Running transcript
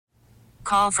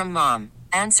Call from mom.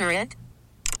 Answer it.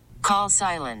 Call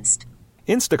silenced.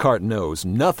 Instacart knows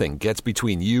nothing gets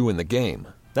between you and the game.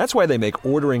 That's why they make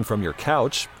ordering from your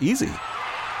couch easy.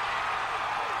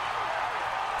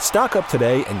 Stock up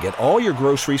today and get all your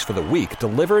groceries for the week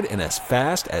delivered in as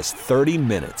fast as 30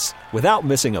 minutes without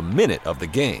missing a minute of the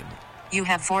game. You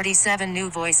have 47 new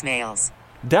voicemails.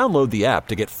 Download the app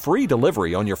to get free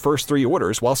delivery on your first 3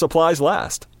 orders while supplies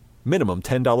last. Minimum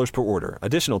 $10 per order.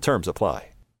 Additional terms apply.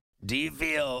 Do you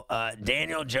feel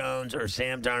Daniel Jones or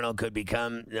Sam Darnold could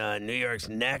become New York's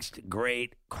next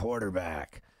great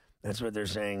quarterback? That's what they're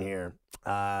saying here.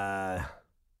 I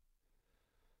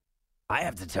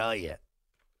have to tell you,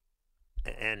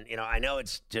 and, I know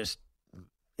it's just,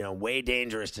 way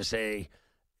dangerous to say,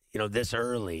 this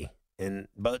early.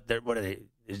 But what are they?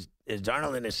 Is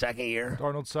Darnold in his second year?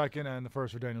 Darnold's second, and the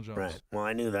first for Daniel Jones. Right. Well,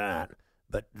 I knew that.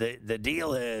 But the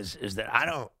deal is that I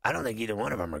don't think either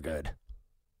one of them are good.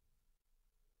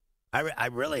 I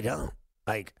really don't.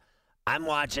 Like, I'm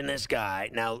watching this guy.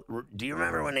 Now, do you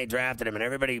remember when they drafted him and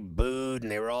everybody booed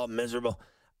and they were all miserable?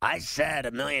 I said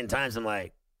a million times, I'm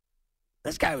like,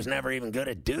 this guy was never even good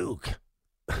at Duke.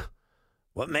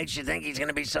 What makes you think he's going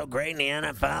to be so great in the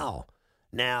NFL?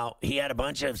 Now, he had a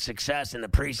bunch of success in the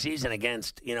preseason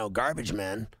against, garbage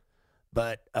men.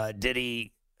 But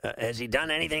has he done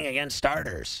anything against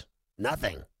starters?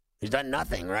 Nothing. He's done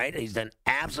nothing, right? He's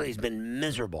been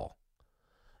miserable.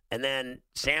 And then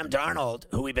Sam Darnold,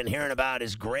 who we've been hearing about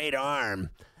his great arm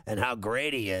and how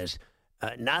great he is,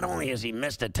 not only has he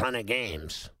missed a ton of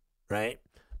games, right?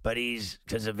 But he's,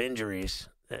 because of injuries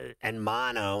and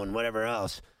mono and whatever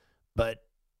else, but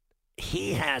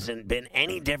he hasn't been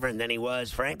any different than he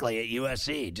was, frankly, at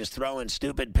USC, just throwing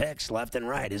stupid picks left and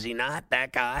right. Is he not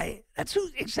that guy? That's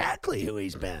exactly who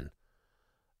he's been.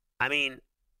 I mean,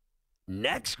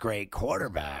 next great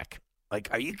quarterback. Like,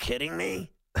 are you kidding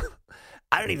me?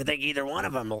 I don't even think either one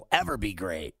of them will ever be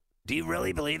great. Do you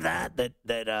really believe that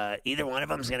either one of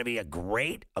them is going to be a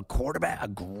great quarterback?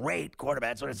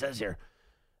 That's what it says here.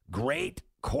 Great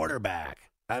quarterback.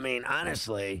 I mean,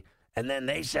 honestly. And then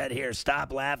they said here,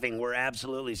 stop laughing. We're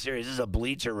absolutely serious. This is a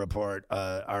Bleacher Report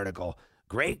article.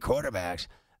 Great quarterbacks.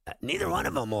 Neither one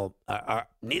of them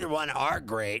neither one are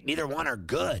great. Neither one are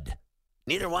good.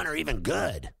 Neither one are even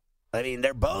good. I mean,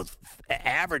 they're both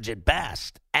average at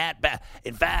best.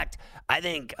 In fact, I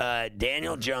think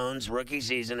Daniel Jones' rookie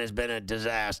season has been a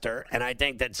disaster, and I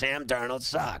think that Sam Darnold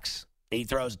sucks. He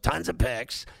throws tons of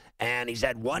picks, and he's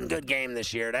had one good game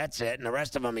this year. That's it, and the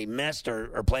rest of them he missed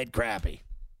or played crappy.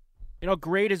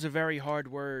 Great is a very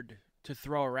hard word to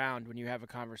throw around when you have a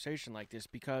conversation like this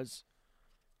because,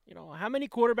 how many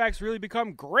quarterbacks really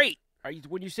become great?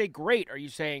 When you say great, are you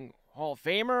saying Hall of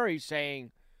Famer? Are you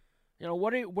saying...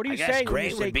 what are you saying when you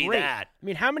say would be great? that. I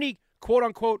mean, how many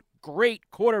quote-unquote great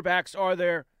quarterbacks are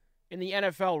there in the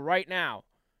NFL right now?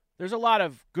 There's a lot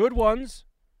of good ones.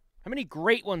 How many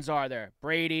great ones are there?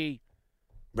 Brady,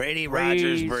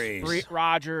 Rodgers, Breeze.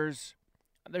 Rodgers.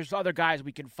 There's other guys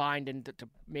we can find and to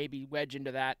maybe wedge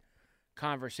into that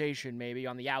conversation maybe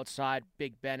on the outside,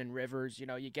 Big Ben and Rivers.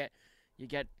 You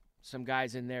get some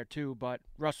guys in there too, but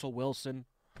Russell Wilson.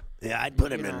 Yeah, I'd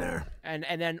put him in there. And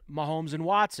then Mahomes and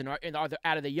Watson are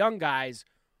out of the young guys,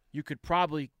 you could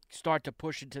probably start to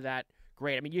push into that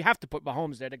great. I mean, you have to put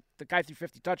Mahomes there. The guy threw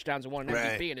 50 touchdowns and won an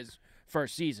MVP in his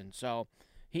first season, so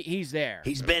he's there.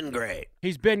 He's been great.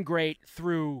 He's been great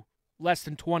through less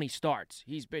than 20 starts.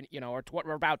 He's been, or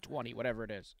about 20, whatever it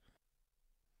is.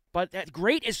 But that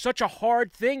great is such a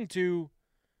hard thing to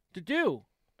do.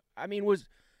 I mean,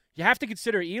 you have to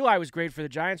consider Eli was great for the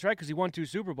Giants, right? Because he won 2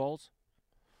 Super Bowls.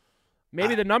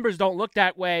 Maybe the numbers don't look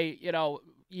that way,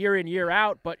 year in, year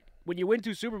out. But when you win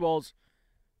 2 Super Bowls,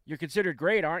 you're considered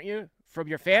great, aren't you? From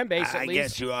your fan base, at least. I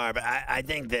guess you are, but I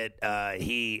think that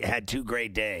he had 2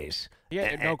 great days.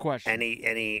 Yeah, no question.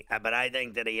 But I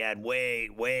think that he had way,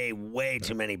 way, way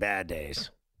too many bad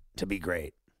days to be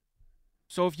great.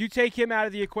 So if you take him out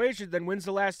of the equation, then when's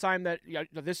the last time that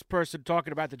this person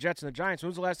talking about the Jets and the Giants?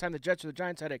 When's the last time the Jets or the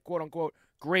Giants had a quote unquote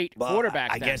great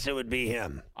quarterback? I guess it would be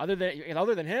him. Other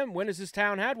than him, when has this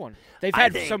town had one? They've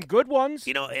had some good ones.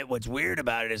 What's weird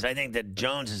about it is I think that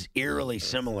Jones is eerily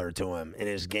similar to him in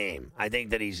his game. I think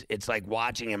that it's like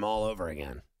watching him all over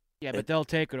again. Yeah, but they'll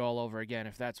take it all over again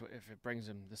if it brings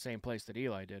him the same place that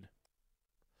Eli did.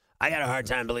 I got a hard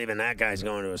time believing that guy's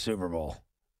going to a Super Bowl.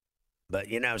 But,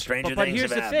 stranger things have happened. But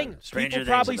here's the thing. People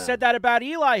probably said that about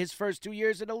Eli his first 2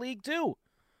 years in the league, too.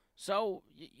 So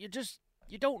you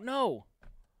don't know.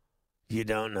 You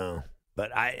don't know.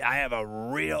 But I have a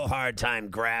real hard time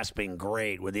grasping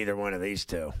great with either one of these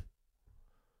two.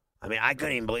 I mean, I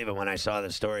couldn't even believe it when I saw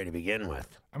the story to begin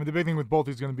with. I mean, the big thing with both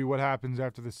is going to be what happens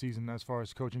after the season as far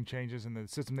as coaching changes and the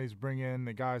system they bring in,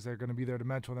 the guys that are going to be there to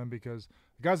mentor them, because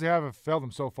the guys they have failed them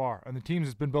so far, and the teams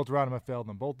that's been built around them have failed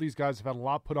them. Both these guys have had a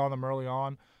lot put on them early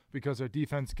on because their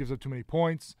defense gives up too many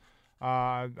points.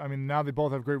 I mean, now they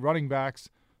both have great running backs,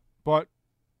 but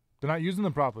they're not using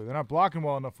them properly. They're not blocking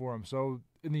well enough for them. So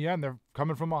in the end, they're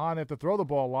coming from behind. They have to throw the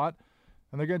ball a lot,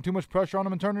 and they're getting too much pressure on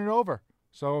them and turning it over.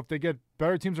 So if they get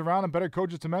better teams around and better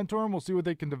coaches to mentor them, we'll see what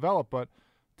they can develop. But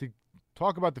to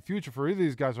talk about the future for either of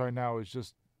these guys right now is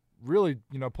just really,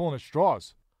 pulling at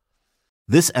straws.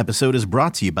 This episode is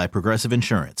brought to you by Progressive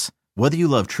Insurance. Whether you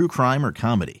love true crime or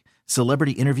comedy,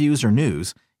 celebrity interviews or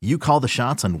news, you call the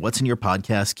shots on what's in your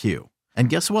podcast queue. And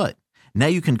guess what? Now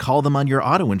you can call them on your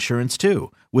auto insurance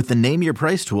too with the Name Your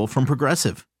Price tool from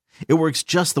Progressive. It works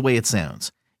just the way it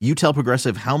sounds. You tell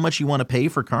Progressive how much you want to pay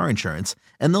for car insurance,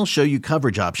 and they'll show you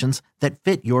coverage options that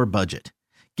fit your budget.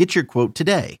 Get your quote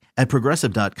today at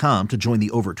Progressive.com to join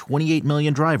the over 28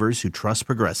 million drivers who trust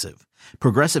Progressive.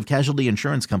 Progressive Casualty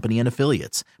Insurance Company and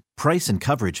Affiliates. Price and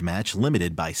coverage match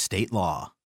limited by state law.